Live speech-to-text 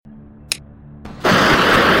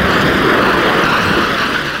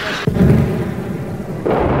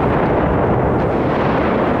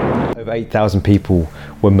Over 8,000 people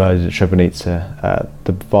were murdered at Srebrenica,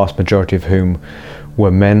 the vast majority of whom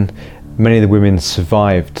were men. Many of the women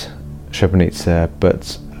survived Srebrenica,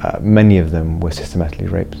 but many of them were systematically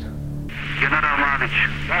raped.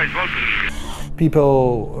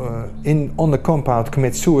 People on the compound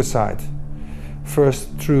commit suicide, first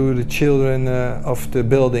through the children of the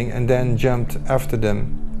building and then jumped after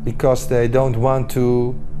them because they don't want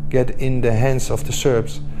to get in the hands of the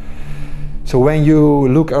Serbs. So when you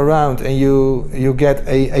look around and you get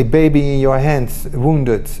a baby in your hand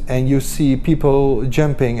wounded and you see people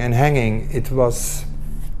jumping and hanging, you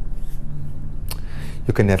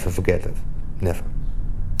can never forget it, never.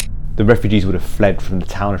 The refugees would have fled from the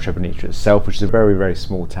town of Srebrenica itself, which is a very, very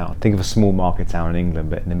small town. Think of a small market town in England,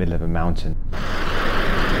 but in the middle of a mountain.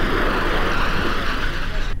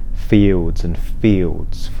 Fields and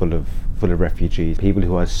fields full of refugees, people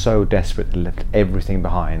who are so desperate they left everything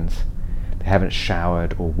behind. They haven't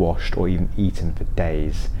showered or washed or even eaten for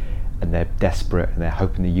days, and they're desperate and they're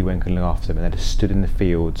hoping the UN can look after them, and they just stood in the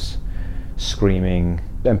fields screaming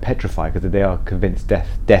and petrified because they are convinced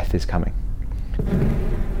death is coming.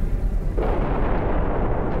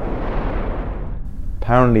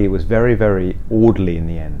 Apparently it was very, very orderly in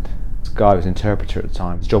the end. This guy was an interpreter at the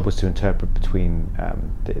time. His job was to interpret between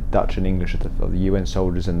the Dutch and English of the UN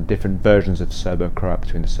soldiers and different versions of Serbo-Croat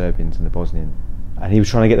between the Serbians and the Bosnians. And he was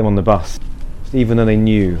trying to get them on the bus, even though they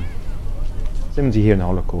knew, similar to here in the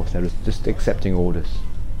Holocaust, they were just accepting orders.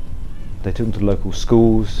 They took them to local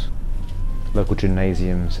schools, local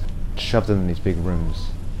gymnasiums, shoved them in these big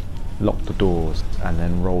rooms, locked the doors, and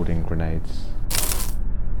then rolled in grenades.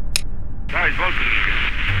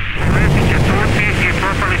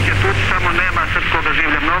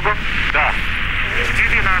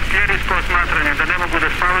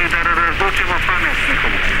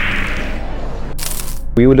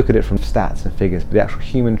 We would look at it from stats and figures, but the actual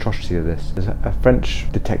human atrocity of this. There's a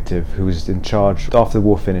French detective who was in charge, after the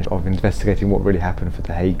war finished, of investigating what really happened for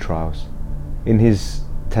the Hague trials. In his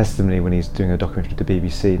testimony when he's doing a documentary for the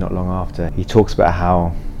BBC not long after, he talks about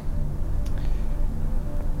how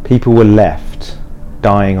people were left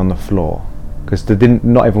dying on the floor, because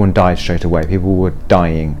not everyone died straight away, people were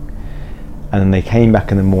dying, and then they came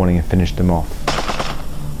back in the morning and finished them off.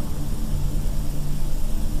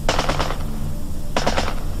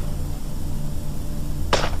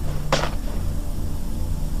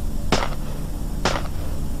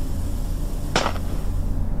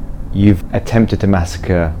 You've attempted to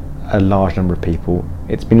massacre a large number of people.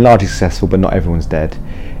 It's been largely successful, but not everyone's dead.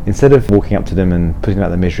 Instead of walking up to them and putting out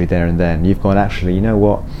the misery there and then, you've gone, actually, you know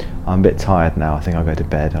what, I'm a bit tired now, I think I'll go to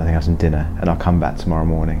bed, I think I'll have some dinner, and I'll come back tomorrow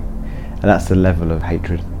morning. And that's the level of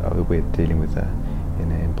hatred that we're dealing with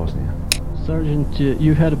in Bosnia. Sergeant,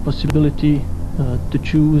 you had a possibility to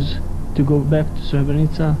choose to go back to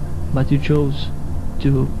Srebrenica, but you chose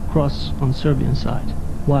to cross on Serbian side.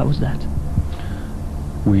 Why was that?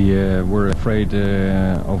 We were afraid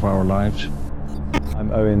of our lives.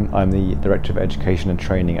 I'm Owen, I'm the Director of Education and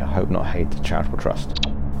Training at Hope Not Hate Charitable Trust.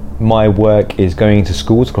 My work is going into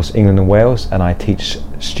schools across England and Wales, and I teach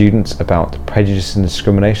students about prejudice and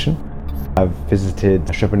discrimination. I've visited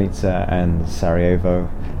Srebrenica and Sarajevo,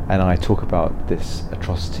 and I talk about this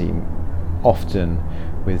atrocity often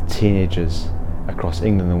with teenagers across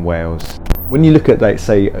England and Wales. When you look at, like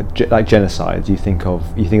genocide, you think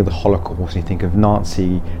of the Holocaust, you think of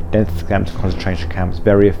Nazi death camps, concentration camps,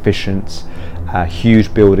 very efficient,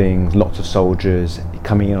 huge buildings, lots of soldiers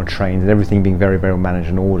coming in on trains, and everything being very, very well managed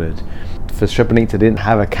and ordered. For Srebrenica, they didn't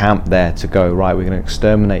have a camp there to go, right, we're going to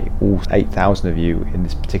exterminate all 8,000 of you in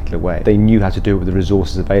this particular way. They knew how to do it with the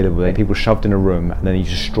resources available. People shoved in a room and then you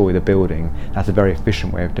destroy the building. That's a very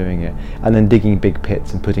efficient way of doing it. And then digging big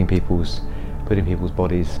pits and putting people's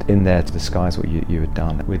bodies in there to disguise what you had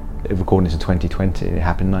done. We're recording this in 2020, it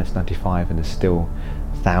happened in 1995, and there's still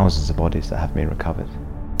thousands of bodies that have been recovered.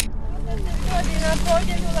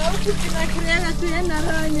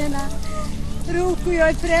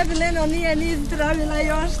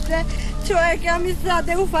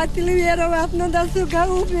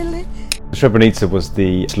 Srebrenica was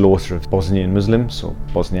the slaughter of Bosnian Muslims, or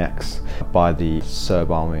Bosniaks, by the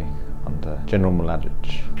Serb army under General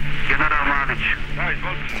Mladic.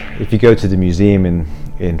 If you go to the museum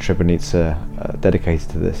in Srebrenica dedicated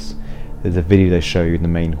to this, there's a video they show you in the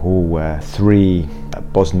main hall where 3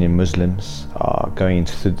 Bosnian Muslims are going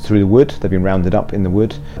through the wood. They've been rounded up in the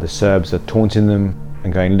wood. The Serbs are taunting them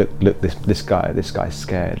and going, look, this guy's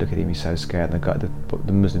scared. Look at him, he's so scared. And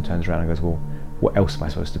the Muslim turns around and goes, well, what else am I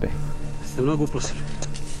supposed to be?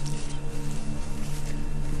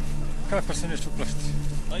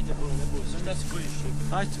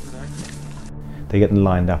 They get them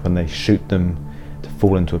lined up and they shoot them to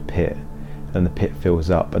fall into a pit, and the pit fills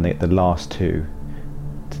up, and they get the last two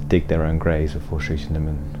to dig their own graves before shooting them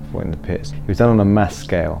and falling in the pits. It was done on a mass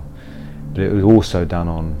scale, but it was also done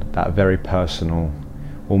on that very personal,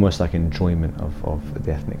 almost like enjoyment of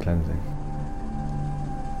the ethnic cleansing.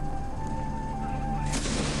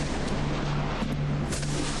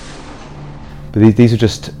 But these are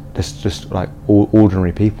just like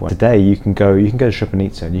ordinary people. Today you can go to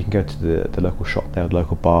Srebrenica and you can go to the local shop there, the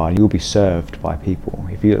local bar, and you'll be served by people.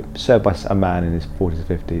 If you're served by a man in his 40s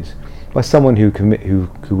or 50s, by someone who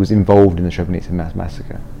was involved in the Srebrenica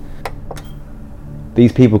massacre,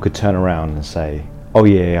 these people could turn around and say, "Oh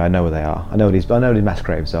yeah, I know where they are. I know where these mass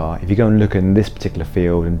graves are. If you go and look in this particular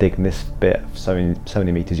field and dig in this bit of so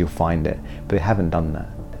many meters, you'll find it." But they haven't done that.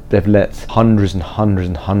 They've let hundreds and hundreds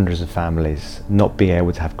and hundreds of families not be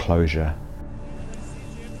able to have closure.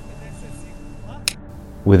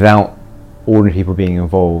 Without ordinary people being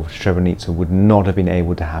involved, Srebrenica would not have been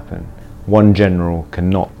able to happen. One general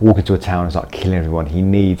cannot walk into a town and start killing everyone. He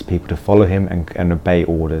needs people to follow him and obey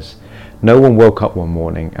orders. No one woke up one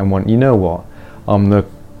morning and went, "You know what, I'm going to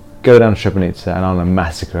go down to Srebrenica and I'm going to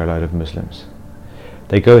massacre a load of Muslims."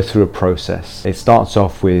 They go through a process. It starts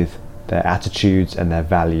off with their attitudes and their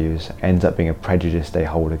values, ends up being a prejudice they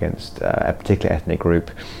hold against a particular ethnic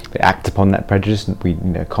group. They act upon that prejudice, we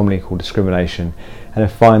commonly call discrimination, and then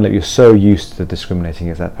find that you're so used to discriminating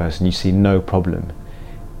against that person, you see no problem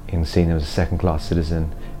in seeing them as a second-class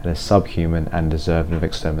citizen and as subhuman and deserving of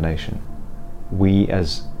extermination. We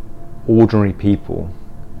as ordinary people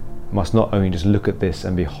must not only just look at this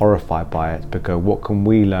and be horrified by it, but go, what can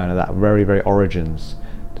we learn of that very, very origins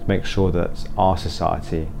to make sure that our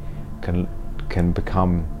society can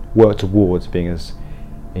work towards being as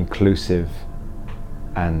inclusive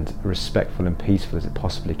and respectful and peaceful as it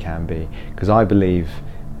possibly can be. Because I believe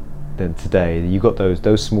that today you've got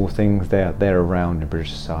those small things, they're around in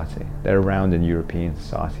British society, they're around in European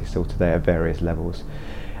society still today at various levels,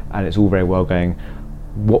 and it's all very well going,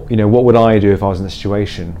 what would I do if I was in this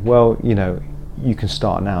situation? Well, you can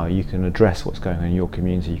start now. You can address what's going on in your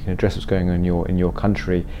community, you can address what's going on in your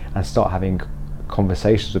country, and start having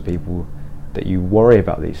conversations with people that you worry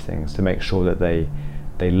about these things, to make sure that they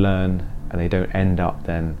learn and they don't end up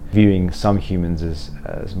then viewing some humans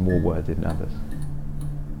as more worthy than others.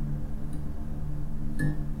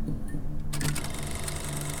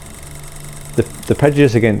 The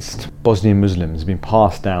prejudice against Bosnian Muslims has been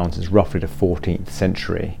passed down since roughly the 14th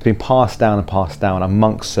century. It's been passed down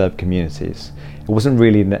amongst Serb communities. It wasn't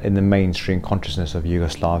really in the mainstream consciousness of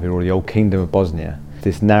Yugoslavia or the old Kingdom of Bosnia.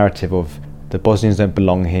 This narrative of the Bosnians don't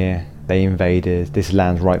belong here, they invaded, this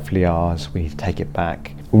land's rightfully ours, we need to take it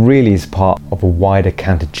back, really is part of a wider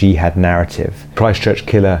counter-jihad narrative. Christchurch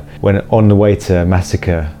killer, when on the way to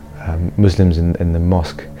massacre Muslims in the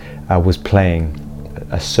mosque, was playing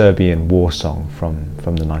a Serbian war song from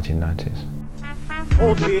the 1990s.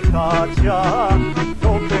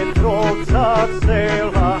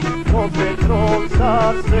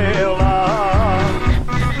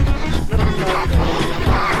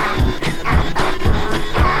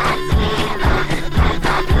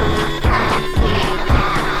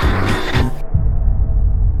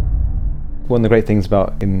 One of the great things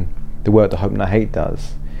about in the work that Hope Not Hate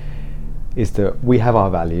does is that we have our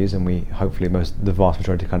values, and we hopefully the vast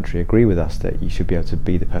majority of the country agree with us that you should be able to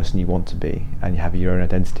be the person you want to be and you have your own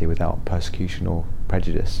identity without persecution or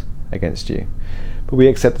prejudice against you. But we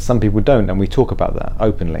accept that some people don't, and we talk about that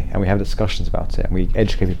openly and we have discussions about it, and we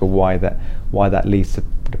educate people why that leads to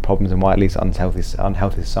the problems and why it leads to unhealthy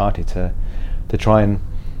society, to try and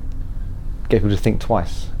get people to think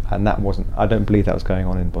twice. And I don't believe that was going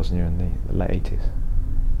on in Bosnia in the late 80s.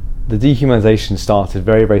 The dehumanization started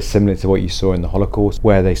very, very similar to what you saw in the Holocaust,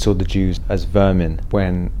 where they saw the Jews as vermin.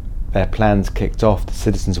 When their plans kicked off, the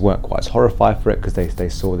citizens weren't quite as horrified for it because they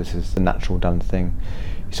saw this as the natural done thing.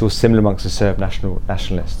 You saw similar amongst the Serb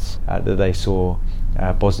nationalists, that they saw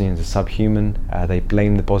Bosnians as subhuman. They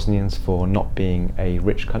blamed the Bosnians for not being a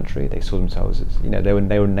rich country. They saw themselves as, they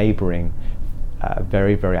were neighbouring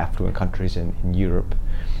very, very affluent countries in Europe.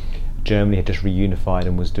 Germany had just reunified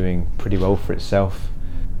and was doing pretty well for itself.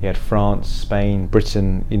 You had France, Spain,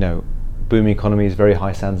 Britain, booming economies, very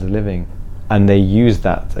high standards of living. And they used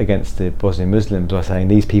that against the Bosnian Muslims by saying,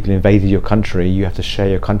 these people invaded your country, you have to share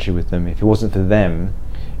your country with them. If it wasn't for them,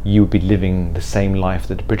 you would be living the same life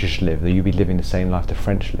that the British live, that you'd be living the same life the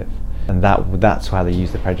French live. And that's how they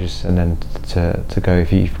use the prejudice, and then to go,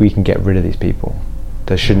 if we can get rid of these people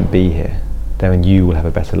that shouldn't be here, then you will have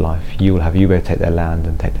a better life. You will be able to take their land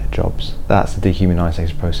and take their jobs. That's the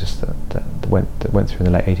dehumanisation process that went through in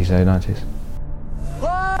the late 80s, early 90s.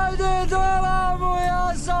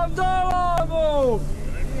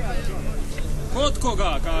 Kod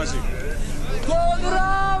koga, kaži? Kod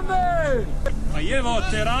Rame! A jevo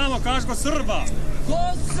te Ramo, kaži kod Srba.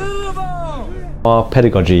 Kod Srba! Our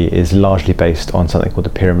pedagogy is largely based on something called the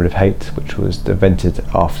Pyramid of Hate, which was invented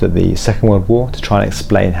after the Second World War to try and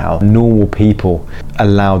explain how normal people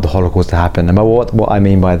allowed the Holocaust to happen. And what I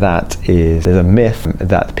mean by that is there's a myth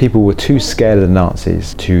that people were too scared of the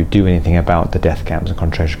Nazis to do anything about the death camps and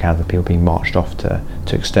concentration camps and people being marched off to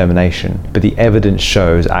extermination. But the evidence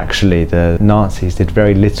shows actually the Nazis did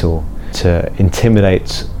very little to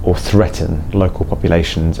intimidate or threaten local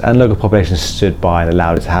populations, and local populations stood by and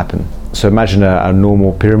allowed it to happen. So imagine a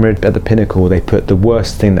normal pyramid. At the pinnacle they put the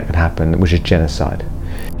worst thing that can happen, which is genocide.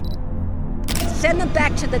 Send them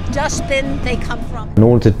back to the dustbin they come from. In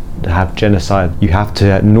order to have genocide, you have to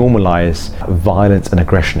normalise violence and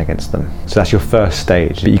aggression against them. So that's your first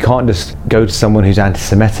stage. But you can't just go to someone who's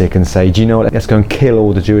anti-Semitic and say, do you know what, let's go and kill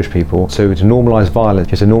all the Jewish people. So to normalise violence,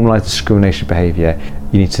 you have to normalise discrimination behaviour.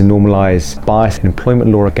 You need to normalise bias in employment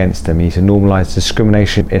law against them. You need to normalise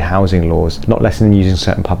discrimination in housing laws, not letting them using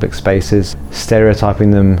certain public spaces, stereotyping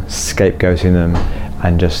them, scapegoating them,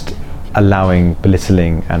 and just allowing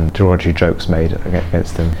belittling and derogatory jokes made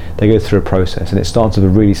against them. They go through a process, and it starts with a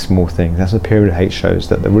really small thing. That's what the Pyramid of Hate shows,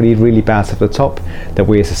 that the really, really bad stuff at the top that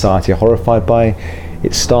we as society are horrified by.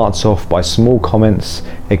 It starts off by small comments,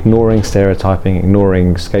 ignoring stereotyping,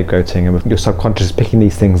 ignoring scapegoating, and your subconscious is picking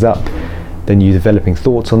these things up. Then you're developing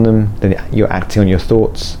thoughts on them, then you're acting on your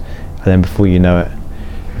thoughts, and then before you know it,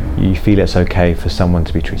 you feel it's okay for someone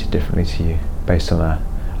to be treated differently to you based on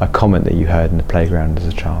a comment that you heard in the playground as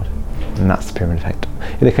a child. And that's the Pyramid of Hate.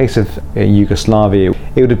 In the case of Yugoslavia,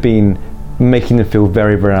 it would have been making them feel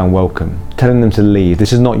very, very unwelcome, telling them to leave.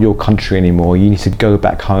 This is not your country anymore. You need to go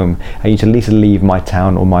back home, and you need to at least leave my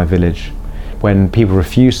town or my village. When people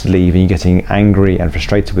refuse to leave and you're getting angry and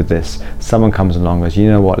frustrated with this, someone comes along and goes, you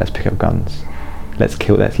know what, let's pick up guns. Let's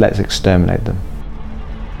kill, let's exterminate them.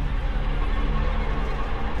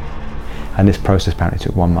 And this process apparently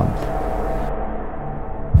took 1 month.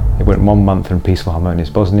 It went 1 month in peaceful,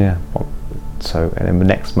 harmonious Bosnia. So, and then the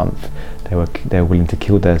next month, they were willing to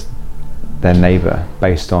kill their neighbour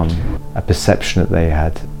based on a perception that they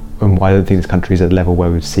had. And I don't think this country is at a level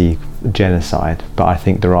where we'd see genocide, but I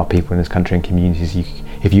think there are people in this country and communities,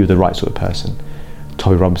 if you're the right sort of person.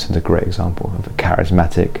 Tommy Robinson's a great example of a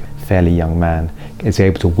charismatic, fairly young man, is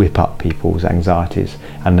able to whip up people's anxieties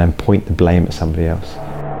and then point the blame at somebody else.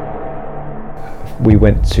 We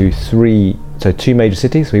went to two major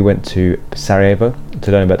cities. We went to Sarajevo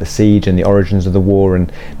to learn about the siege and the origins of the war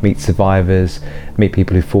and meet survivors, meet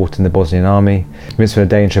people who fought in the Bosnian army. We went for a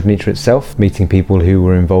day in Srebrenica itself, meeting people who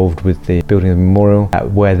were involved with the building of the memorial.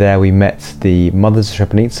 Where there we met the mothers of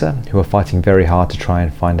Srebrenica, who are fighting very hard to try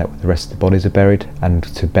and find out where the rest of the bodies are buried and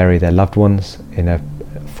to bury their loved ones in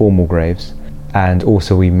formal graves. And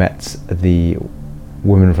also we met the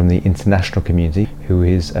woman from the international community who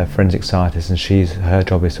is a forensic scientist, and her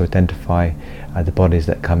job is to identify the bodies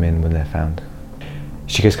that come in when they're found.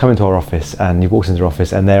 She goes, come into our office, and he walks into her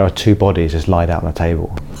office and there are 2 bodies just lied out on the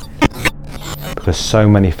table because so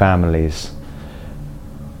many families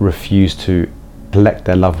refuse to collect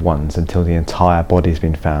their loved ones until the entire body's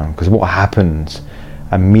been found. Because what happened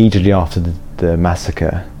immediately after the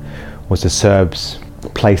massacre was the Serbs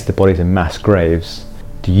placed the bodies in mass graves.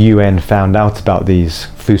 The UN found out about these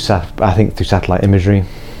through satellite imagery.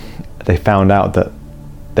 They found out that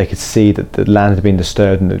they could see that the land had been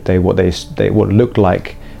disturbed and that what looked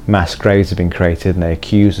like mass graves had been created, and they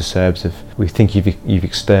accused the Serbs of, we think you've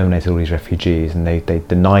exterminated all these refugees, and they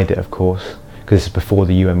denied it, of course, because this is before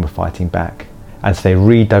the UN were fighting back. And so they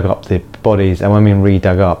redug up the bodies, and when we mean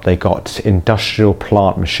redug up, they got industrial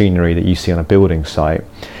plant machinery that you see on a building site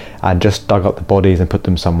and just dug up the bodies and put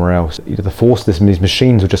them somewhere else. The force of these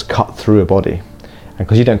machines will just cut through a body. And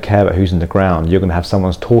because you don't care about who's in the ground, you're going to have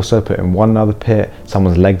someone's torso put in one other pit,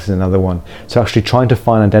 someone's legs in another one. So actually trying to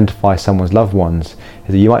find and identify someone's loved ones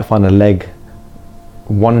is that you might find a leg,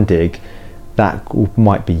 one dig, that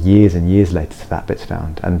might be years and years later to that bit's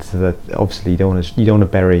found. And so that obviously you don't want to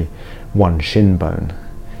bury one shin bone.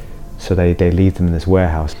 So they leave them in this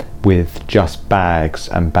warehouse with just bags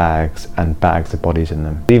and bags and bags of bodies in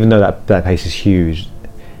them. Even though that place is huge,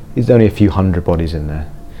 there's only a few hundred bodies in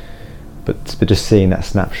there. But just seeing that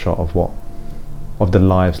snapshot of the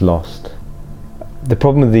lives lost. The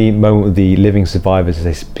problem with the moment with the living survivors as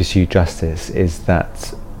they pursue justice is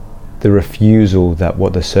that the refusal that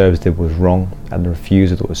what the Serbs did was wrong, and the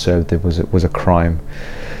refusal that what the Serbs did was a crime.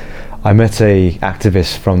 I met a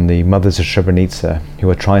activist from the Mothers of Srebrenica who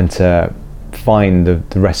are trying to find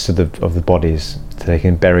the rest of the bodies so they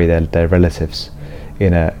can bury their relatives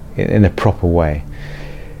in a proper way.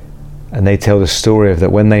 And they tell the story of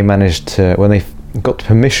that when they got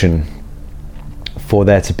permission for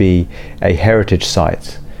there to be a heritage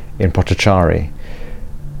site in Potocari,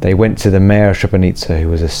 they went to the mayor of Srebrenica, who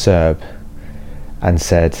was a Serb, and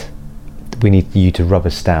said, we need you to rubber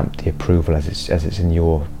stamp the approval as it's in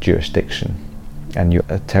your jurisdiction and your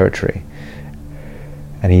territory.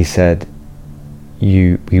 And he said,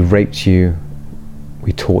 we raped you,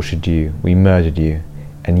 we tortured you, we murdered you,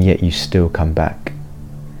 and yet you still come back.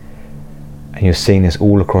 And you're seeing this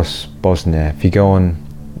all across Bosnia. If you go on,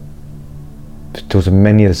 talk to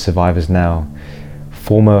many of the survivors now,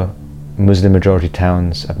 former Muslim majority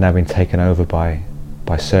towns have now been taken over by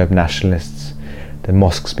Serb nationalists. The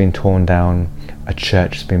mosque's been torn down, a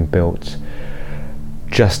church has been built,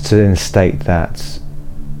 just to then state that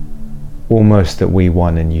almost that we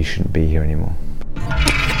won and you shouldn't be here anymore.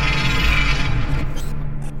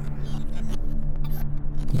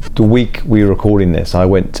 The week we were recording this, I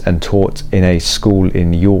went and taught in a school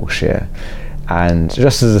in Yorkshire, and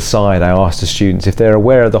just as a side, I asked the students if they're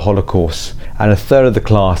aware of the Holocaust, and a third of the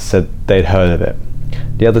class said they'd heard of it.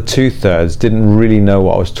 The other 2/3 didn't really know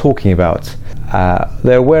what I was talking about.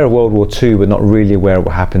 They're aware of World War II, but not really aware of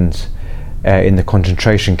what happened in the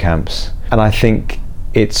concentration camps. And I think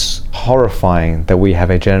it's horrifying that we have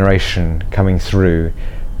a generation coming through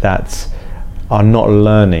that are not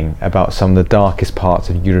learning about some of the darkest parts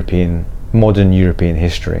of modern European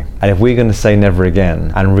history. And if we're going to say never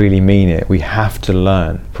again and really mean it, we have to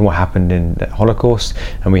learn from what happened in the Holocaust,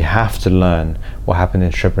 and we have to learn what happened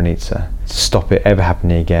in Srebrenica to stop it ever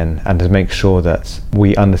happening again, and to make sure that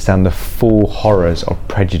we understand the full horrors of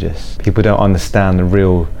prejudice. People don't understand the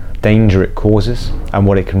real danger it causes and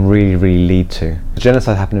what it can really, really lead to. The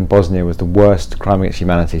genocide happened in Bosnia was the worst crime against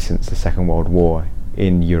humanity since the Second World War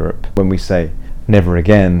in Europe. When we say never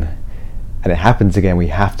again, and it happens again, we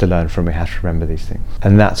have to learn from it, we have to remember these things.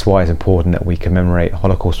 And that's why it's important that we commemorate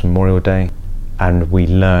Holocaust Memorial Day and we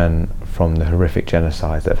learn from the horrific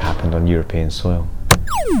genocides that have happened on European soil.